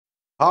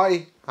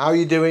Hi, how are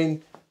you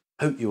doing?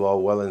 Hope you are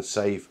well and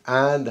safe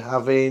and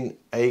having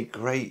a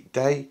great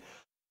day.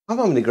 I'm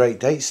having a great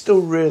day. It's still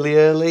really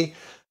early.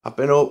 I've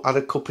been up, had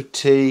a cup of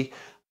tea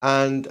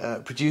and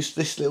produced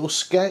this little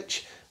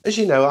sketch. As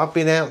you know, I've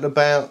been out and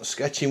about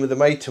sketching with a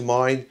mate of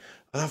mine,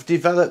 and I've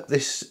developed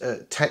this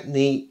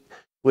technique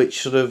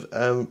which sort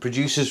of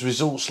produces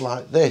results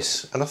like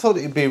this. And I thought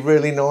it'd be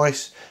really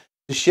nice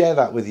to share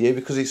that with you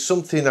because it's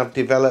something I've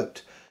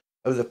developed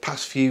over the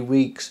past few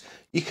weeks.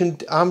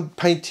 I'm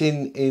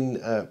painting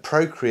in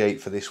Procreate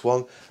for this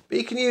one, but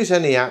you can use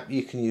any app.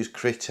 You can use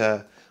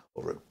Critter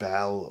or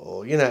Rebel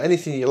or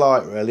anything you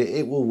like really.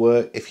 It will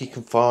work if you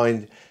can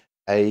find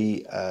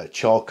a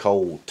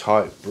charcoal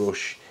type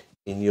brush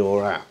in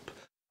your app.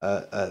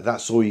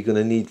 That's all you're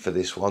going to need for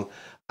this one.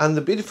 And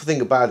the beautiful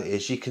thing about it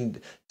is you can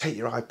take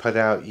your iPad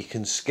out, you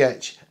can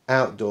sketch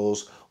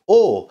outdoors,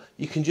 or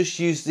you can just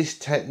use this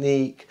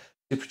technique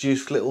to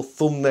produce little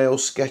thumbnail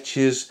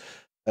sketches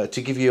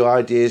to give you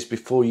ideas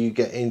before you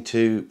get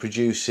into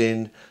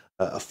producing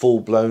a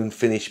full-blown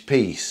finished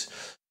piece.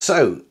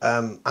 So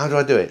how do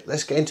I do it?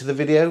 Let's get into the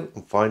video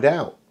and find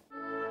out.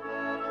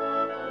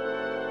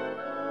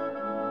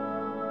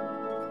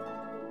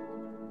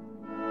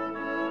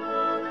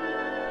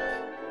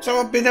 So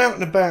I've been out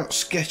and about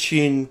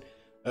sketching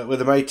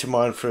with a mate of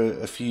mine for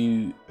a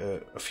few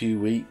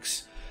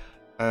weeks,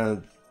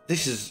 and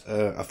this is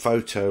a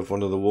photo of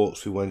one of the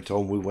walks we went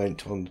on. We went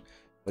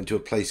to a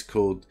place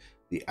called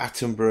the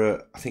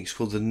Attenborough, I think it's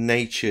called the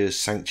Nature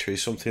Sanctuary,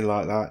 something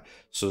like that.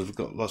 So they've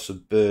got lots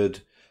of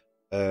bird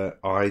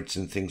hides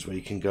and things where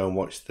you can go and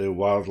watch the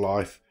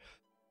wildlife.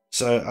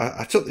 So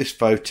I took this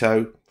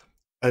photo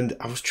and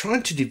I was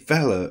trying to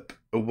develop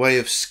a way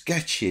of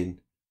sketching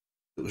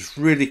that was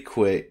really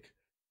quick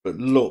but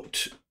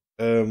looked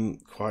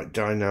quite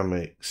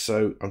dynamic.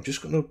 So I'm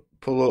just going to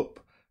pull up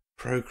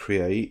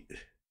Procreate.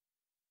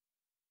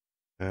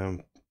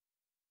 Oops,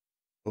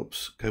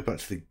 go back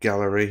to the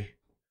gallery.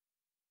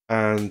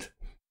 And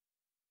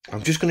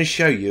I'm just going to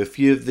show you a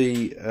few of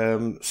the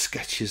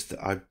sketches that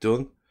I've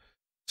done.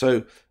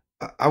 So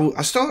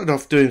I started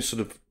off doing sort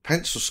of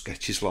pencil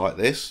sketches like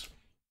this,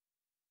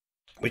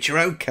 which are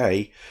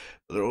okay,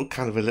 but they're all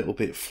kind of a little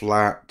bit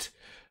flat.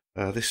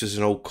 This is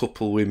an old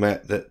couple we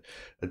met that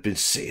had been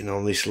sitting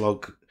on this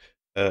log,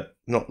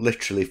 not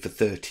literally for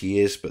 30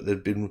 years, but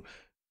they'd been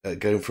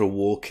going for a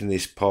walk in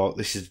this park.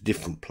 This is a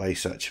different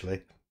place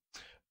actually.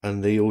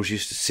 And they always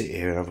used to sit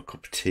here and have a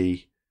cup of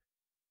tea.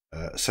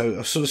 So I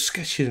was sort of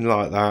sketching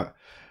like that,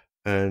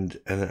 and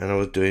I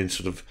was doing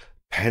sort of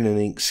pen and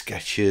ink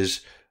sketches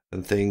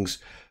and things,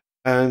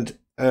 and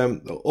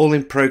all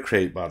in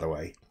Procreate, by the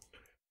way.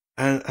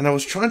 And I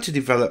was trying to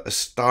develop a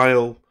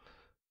style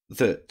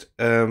that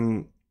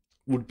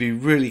would be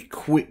really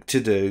quick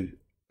to do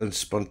and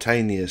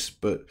spontaneous,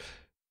 but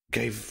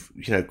gave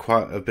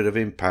quite a bit of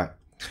impact.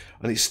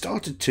 And it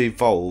started to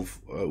evolve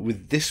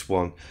with this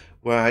one,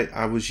 where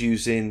I was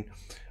using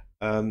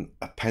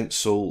a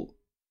pencil.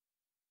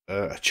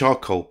 A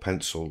charcoal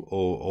pencil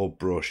or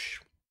brush,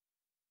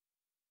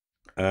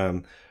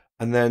 and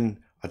then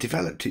I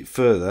developed it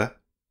further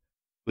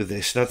with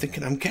this, and I'm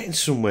thinking I'm getting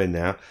somewhere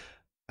now.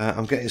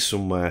 I'm getting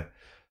somewhere,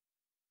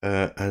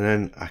 and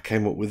then I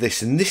came up with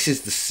this, and this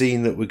is the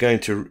scene that we're going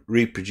to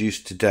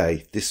reproduce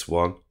today. This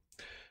one,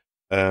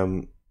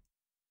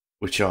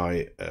 which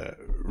I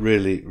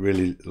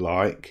really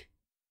like.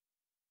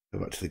 Go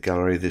back to the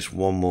gallery. There's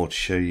one more to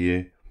show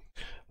you,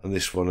 and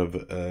this one of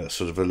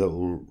sort of a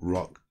little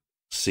rock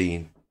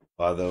scene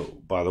by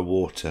the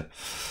water.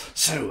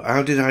 So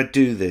how did I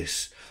do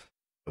this?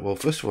 Well,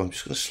 first of all, I'm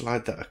just going to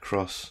slide that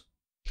across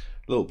a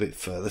little bit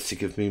further to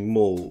give me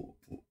more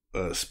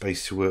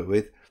space to work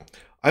with.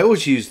 I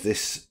always use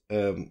this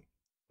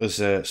as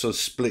a sort of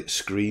split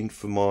screen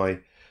for my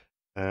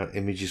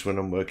images when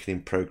I'm working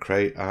in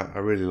Procreate. I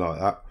really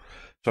like that.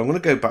 So I'm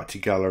going to go back to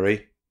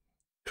gallery,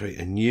 create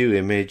a new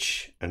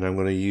image, and I'm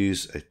going to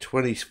use a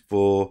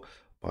 24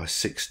 by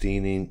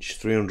 16 inch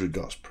 300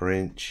 dots per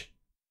inch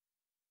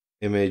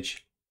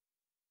image,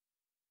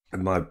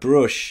 and my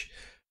brush,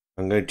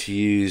 I'm going to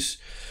use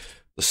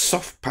the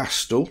soft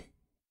pastel.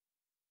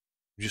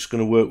 I'm just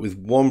going to work with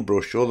one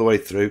brush all the way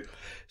through.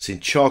 It's in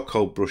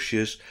charcoal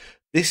brushes.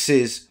 This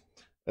is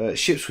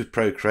ships with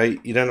Procreate.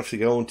 You don't have to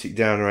go hunt it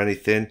down or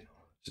anything.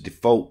 It's a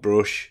default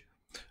brush,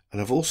 and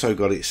I've also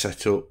got it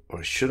set up, or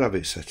I should have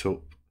it set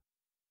up.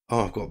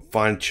 Oh, I've got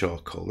fine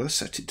charcoal. Let's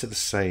set it to the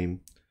same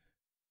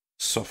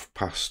soft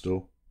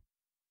pastel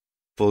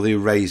for the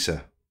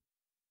eraser.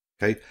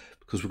 Okay,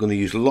 because we're going to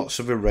use lots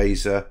of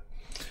eraser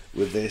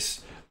with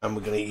this, and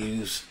we're going to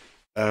use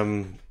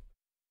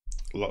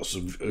lots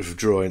of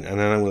drawing, and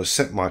then I'm going to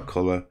set my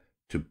color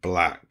to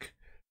black,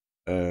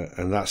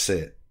 and that's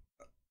it.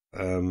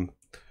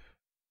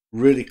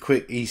 Really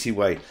quick, easy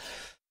way.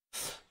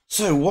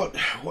 So what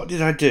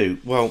did I do?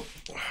 Well,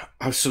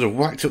 I sort of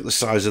whacked up the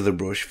size of the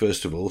brush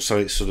first of all, so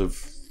it's sort of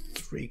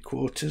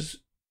 3/4,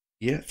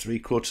 yeah,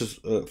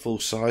 3/4 full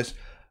size,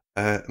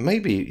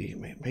 maybe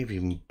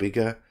even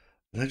bigger.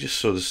 And I just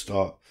sort of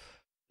start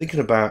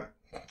thinking about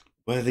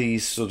where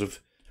these sort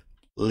of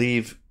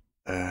leave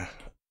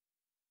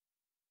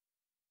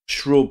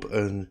shrub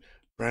and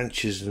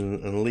branches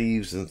and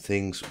leaves and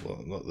things.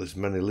 Well, not as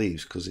many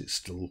leaves because it's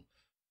still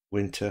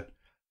winter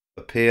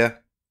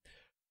appear.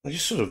 I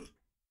just sort of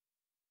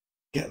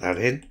get that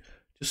in,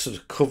 just sort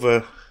of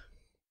cover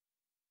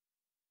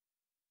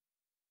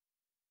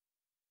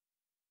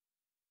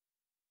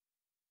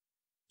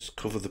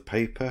the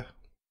paper.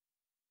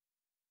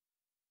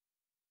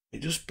 It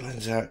just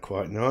blends out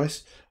quite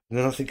nice. And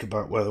then I think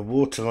about where the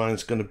waterline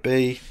is going to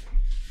be.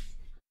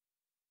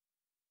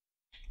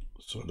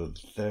 Sort of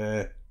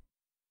there.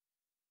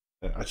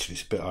 Actually,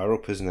 it's a bit higher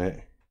up, isn't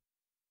it?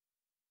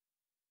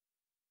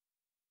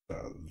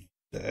 About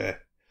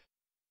there.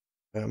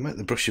 I'll make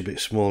the brush a bit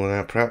smaller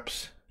now,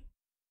 perhaps.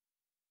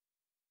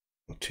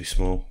 Not too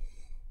small.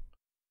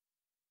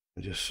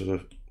 And just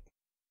sort of...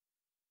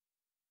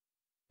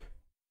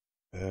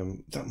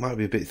 that might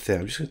be a bit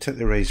thin. I'm just going to take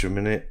the eraser a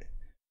minute.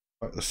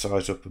 Back the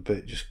size up a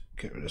bit, just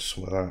get rid of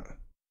some of that.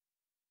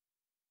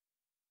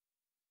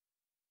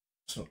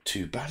 It's not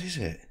too bad, is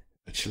it?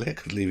 Actually, I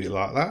could leave it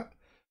like that.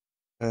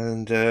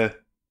 And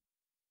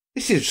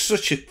this is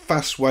such a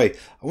fast way.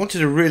 I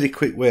wanted a really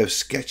quick way of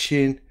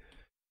sketching.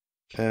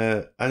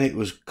 And it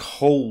was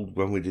cold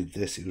when we did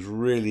this. It was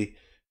really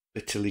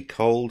bitterly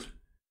cold.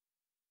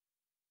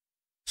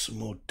 Some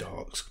more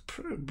darks,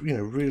 you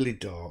know, really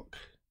dark.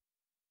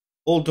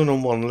 All done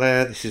on one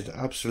layer. This is an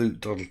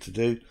absolute doddle to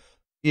do.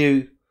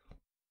 Few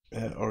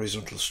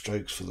horizontal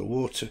strokes for the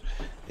water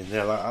in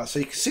there like that. So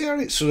you can see how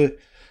it's sort of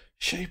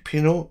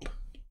shaping up.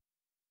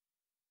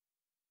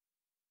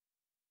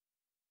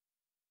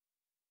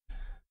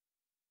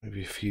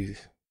 Maybe a few.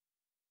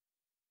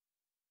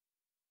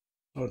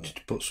 I wanted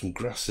to put some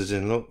grasses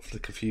in. Look,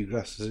 flick a few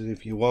grasses in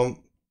if you want.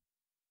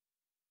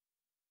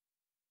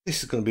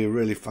 This is going to be a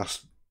really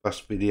fast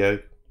video.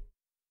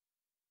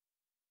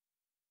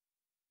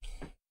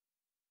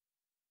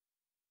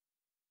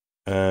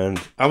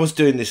 And I was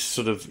doing this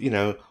sort of, you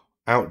know,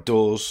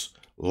 outdoors,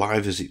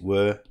 live as it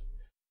were.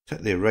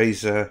 Take the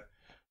eraser,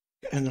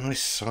 get a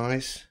nice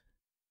size.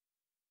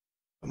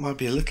 It might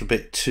be a little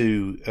bit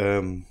too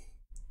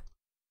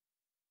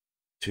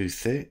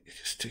thick.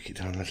 Just stick it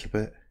down a little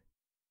bit.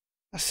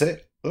 That's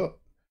it. Look.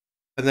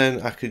 And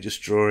then I could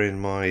just draw in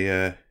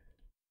my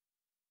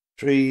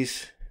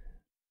trees.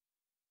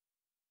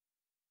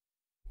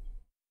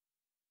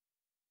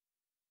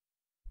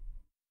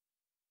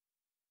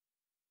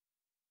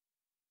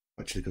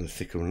 I'm actually going to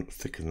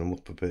thicken them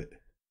up a bit.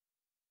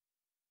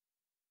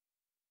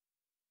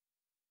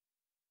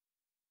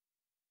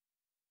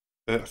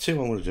 I'll tell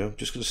you what I'm going to do. I'm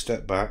just going to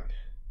step back.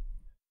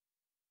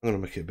 I'm going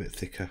to make it a bit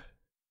thicker.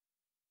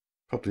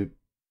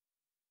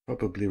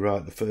 Probably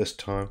right the first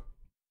time.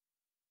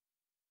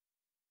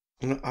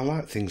 And I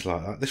like things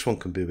like that. This one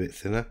can be a bit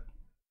thinner.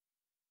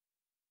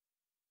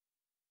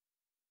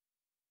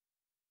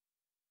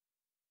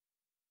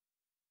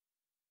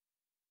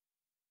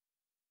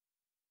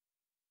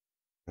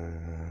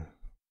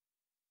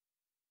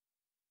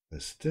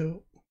 There's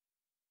still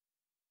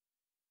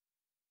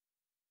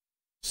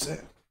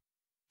set.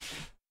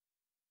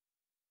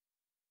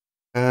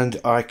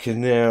 And I can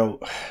now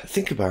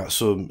think about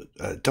some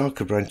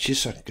darker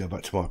branches. I can go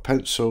back to my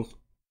pencil.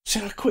 See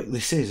how quick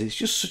this is. It's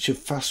just such a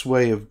fast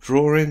way of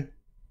drawing.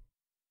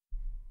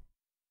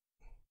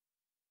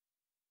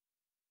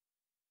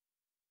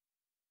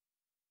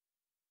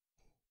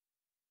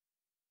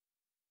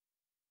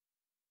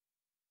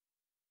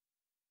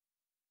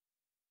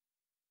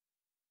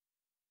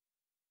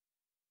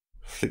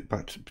 Flick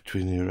back to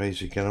between the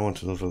eraser again. I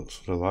want another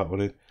sort of light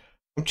one in.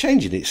 I'm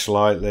changing it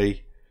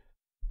slightly.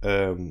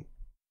 Where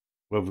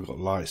we've got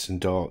lights and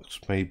darks,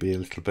 maybe a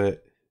little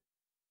bit.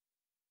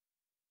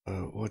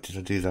 Why did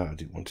I do that? I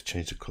didn't want to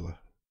change the colour.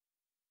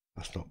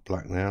 That's not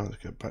black now. Let's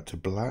go back to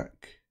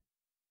black.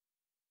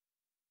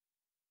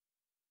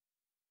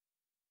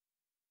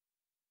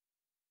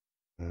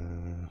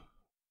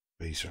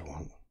 These I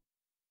want.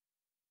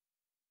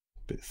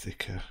 A bit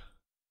thicker.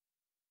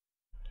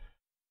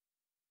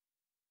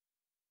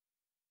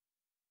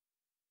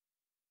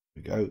 There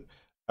we go.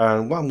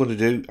 And what I'm going to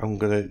do, I'm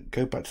going to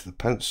go back to the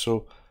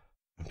pencil.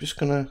 I'm just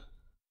going to...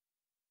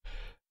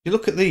 You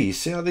look at these,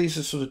 see how these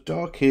are sort of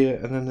dark here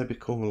and then they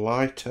become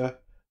lighter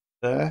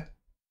there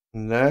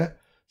and there.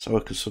 So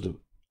I could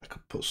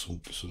put some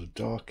sort of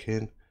dark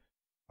in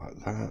like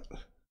that.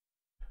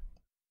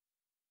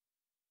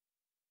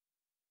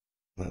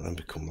 Let them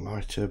become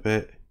lighter a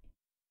bit.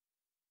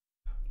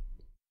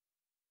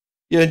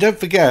 Yeah, don't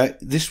forget,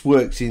 this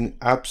works in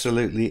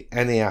absolutely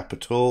any app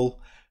at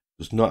all.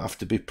 It does not have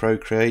to be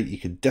Procreate. You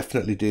can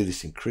definitely do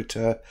this in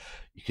Critter.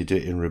 You could do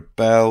it in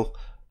Rebel.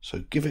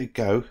 So give it a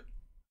go.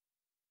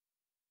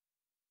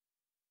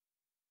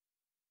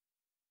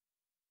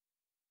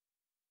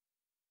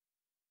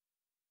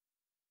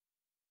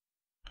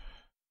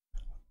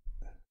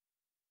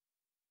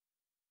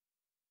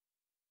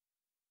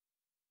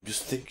 I'm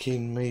just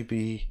thinking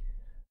maybe,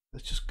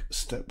 let's just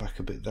step back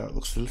a bit. That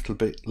looks a little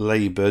bit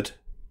laboured.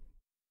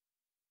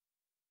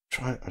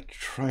 I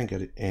try and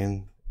get it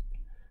in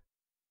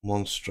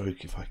one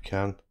stroke if I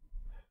can.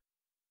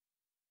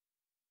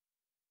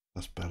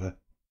 That's better.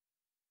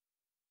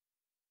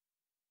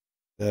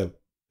 There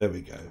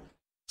we go.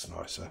 That's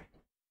nicer.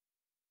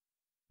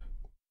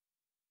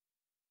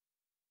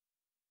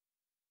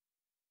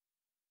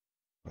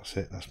 That's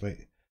it. That's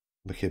make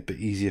it a bit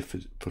easier for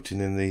putting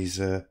in these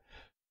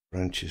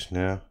branches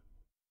now.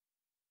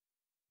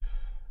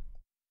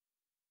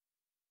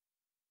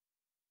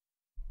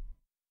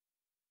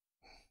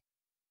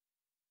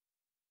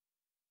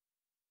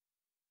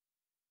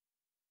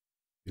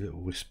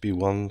 Little wispy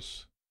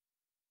ones.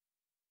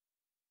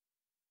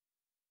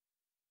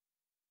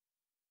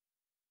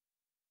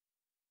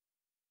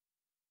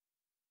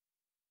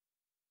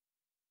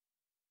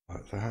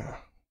 Like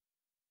that.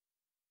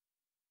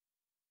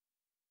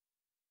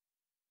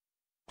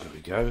 There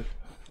we go.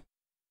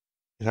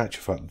 In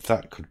actual fact,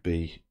 that could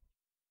be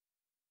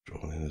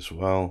drawn in as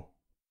well.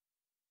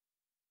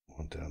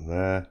 One down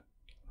there.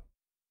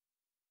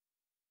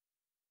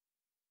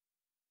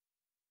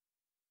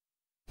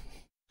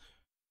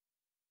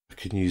 I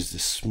can use the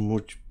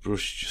smudge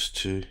brush just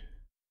to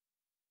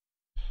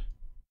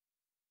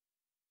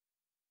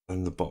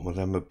blend the bottom of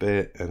them a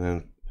bit, and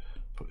then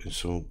put in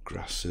some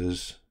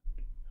grasses.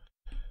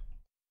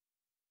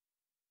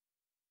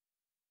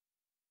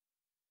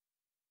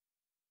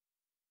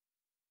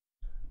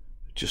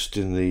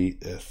 Adjusting the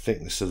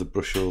thickness of the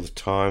brush all the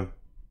time.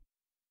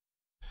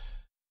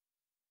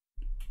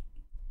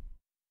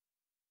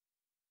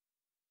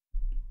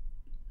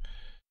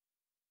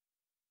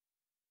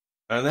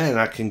 And then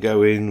I can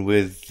go in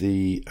with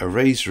the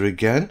eraser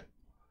again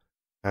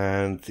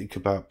and think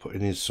about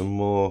putting in some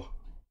more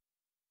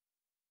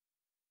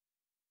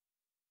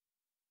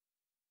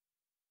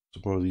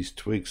of these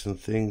twigs and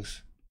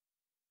things.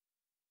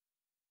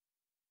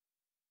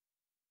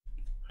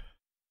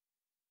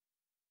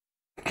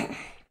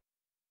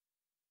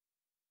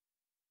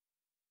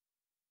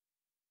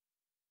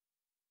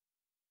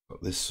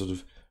 Got this sort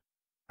of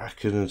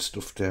bracken and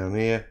stuff down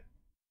here.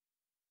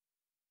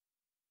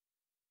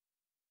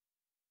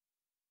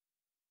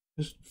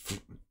 Just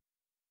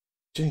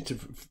change to,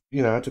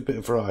 you know, add a bit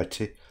of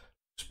variety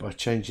just by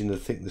changing the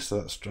thickness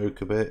of that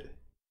stroke a bit.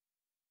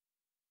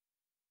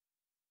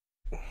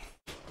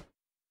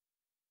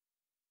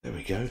 There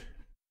we go.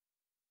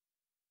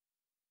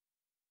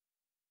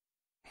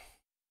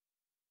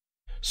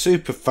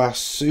 Super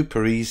fast,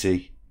 super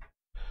easy,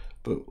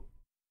 but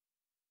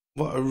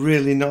what a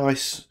really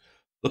nice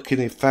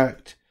looking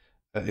effect.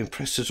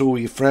 Impresses all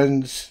your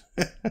friends.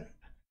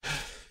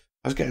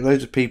 I was getting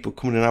loads of people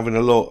coming and having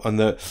a look, and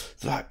they're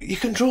like, "You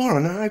can draw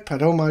on an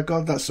iPad? Oh my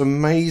god, that's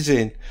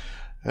amazing!"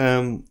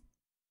 Why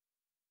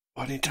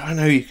didn't I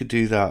know you could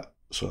do that,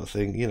 sort of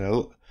thing? You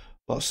know,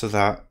 lots of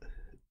that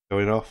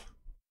going off.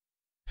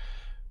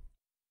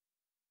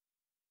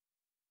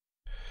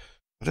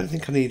 I don't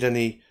think I need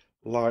any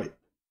light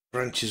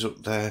branches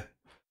up there.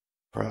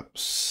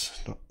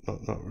 Perhaps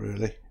not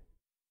really.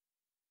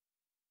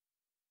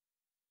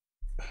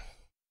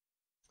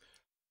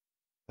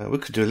 We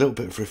could do a little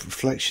bit of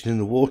reflection in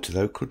the water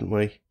though, couldn't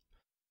we?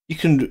 You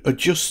can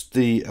adjust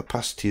the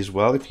opacity as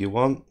well if you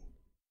want,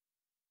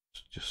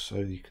 just so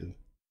you can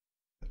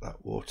get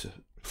that water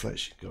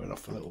reflection going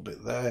off a little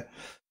bit there.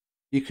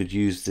 You could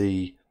use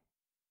the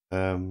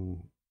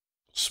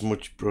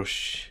smudge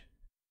brush,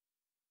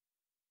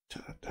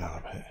 turn that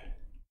down a bit,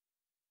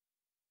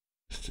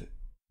 just to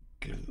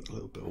give it a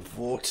little bit of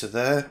water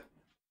there.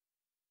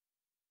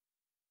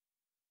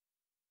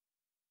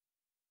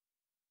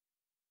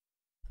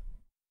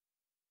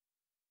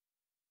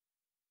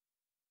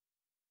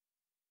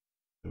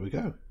 There we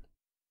go.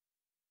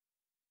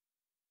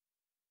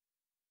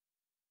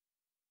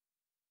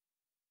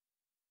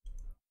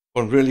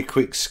 One really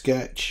quick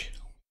sketch.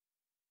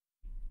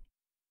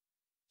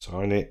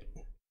 Sign it.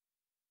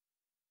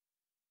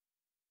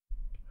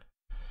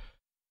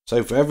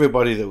 So for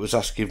everybody that was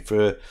asking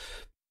for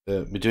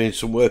me doing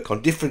some work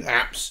on different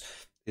apps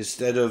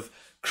instead of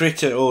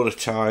Critter all the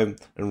time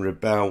and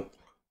Rebel,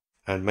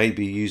 and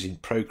maybe using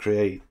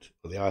Procreate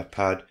or the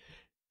iPad,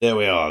 there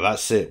we are.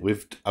 That's it.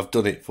 I've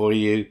done it for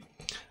you.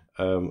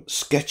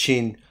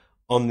 Sketching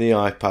on the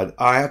iPad.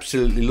 I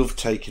absolutely love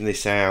taking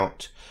this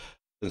out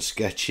and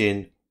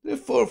sketching.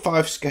 4 or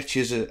 5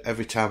 sketches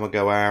every time I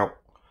go out.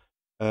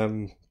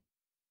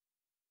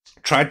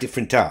 Tried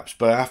different apps,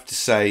 but I have to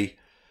say,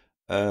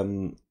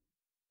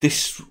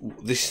 this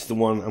is the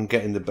one I'm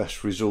getting the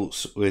best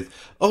results with.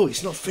 Oh,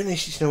 it's not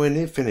finished. It's nowhere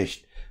near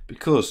finished,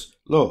 because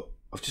look,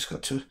 I've just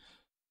got to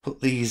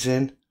put these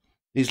in,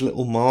 these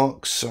little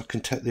marks, so I can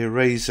take the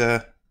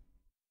eraser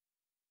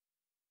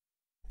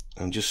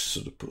and just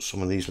sort of put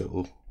some of these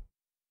little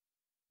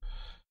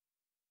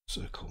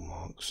circle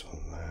marks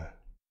on there.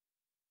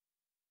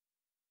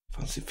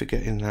 Fancy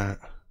forgetting that.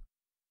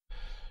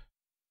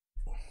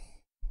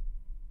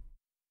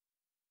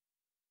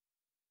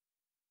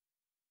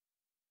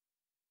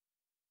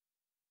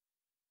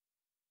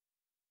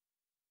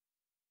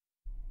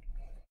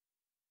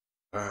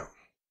 Wow.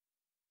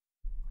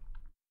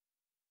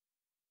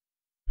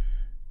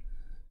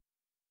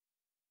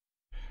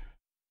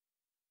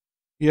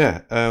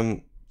 Yeah,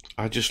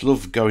 I just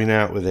love going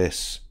out with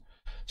this.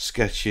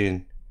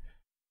 sketching.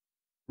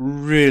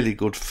 Really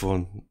good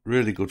fun,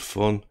 really good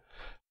fun.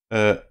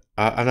 And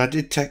I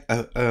did take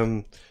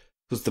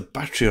because the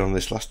battery on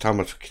this last time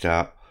I took it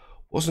out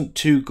wasn't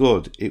too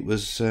good. It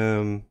was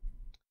I'd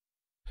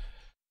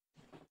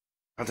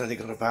only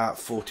got about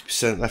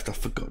 40% left. I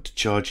forgot to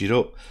charge it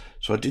up,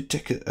 so I did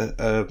take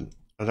an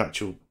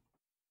actual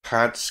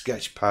pad,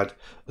 sketch pad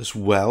as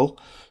well,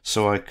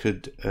 so I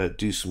could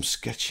do some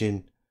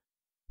sketching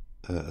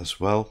as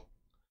well.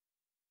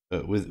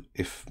 With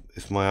if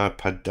my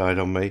iPad died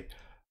on me,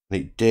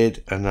 and it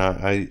did, and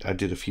I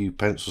did a few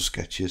pencil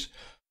sketches.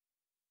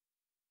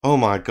 Oh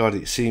my god,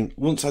 it seemed,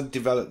 once I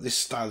developed this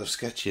style of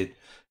sketching, it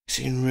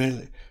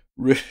seemed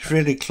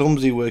really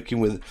clumsy working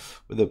with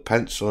a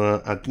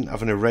pencil. I didn't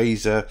have an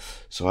eraser,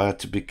 so I had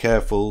to be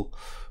careful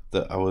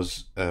that I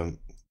was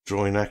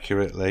drawing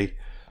accurately.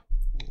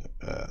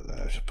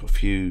 I should put a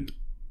few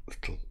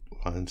little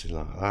lines in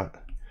like that.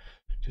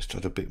 Just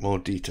add a bit more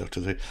detail to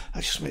the.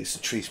 That just makes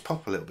the trees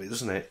pop a little bit,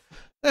 doesn't it?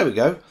 There we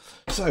go.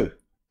 So,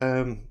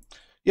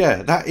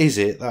 yeah, that is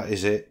it. That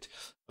is it.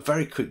 A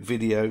very quick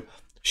video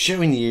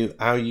showing you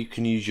how you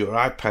can use your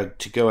iPad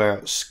to go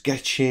out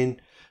sketching.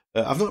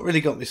 I've not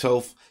really got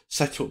myself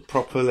set up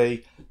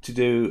properly to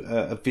do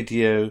a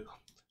video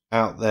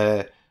out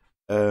there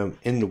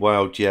in the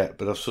wild yet,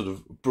 but I've sort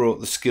of brought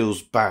the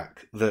skills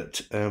back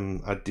that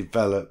I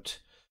developed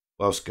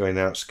whilst going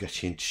out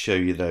sketching to show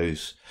you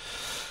those.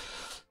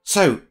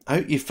 So I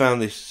hope you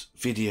found this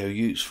video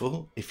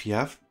useful. If you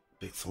have,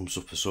 big thumbs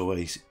up as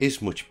always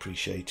is much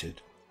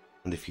appreciated,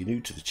 and if you're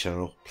new to the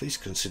channel, please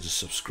consider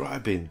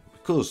subscribing,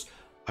 because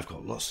I've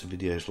got lots of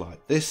videos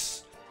like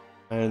this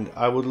and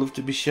I would love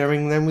to be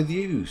sharing them with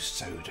you.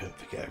 So don't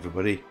forget,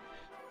 everybody,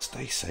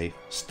 stay safe,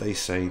 stay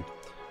sane,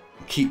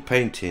 and keep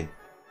painting,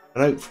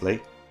 and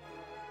hopefully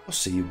I'll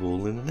see you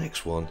all in the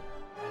next one.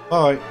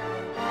 Bye.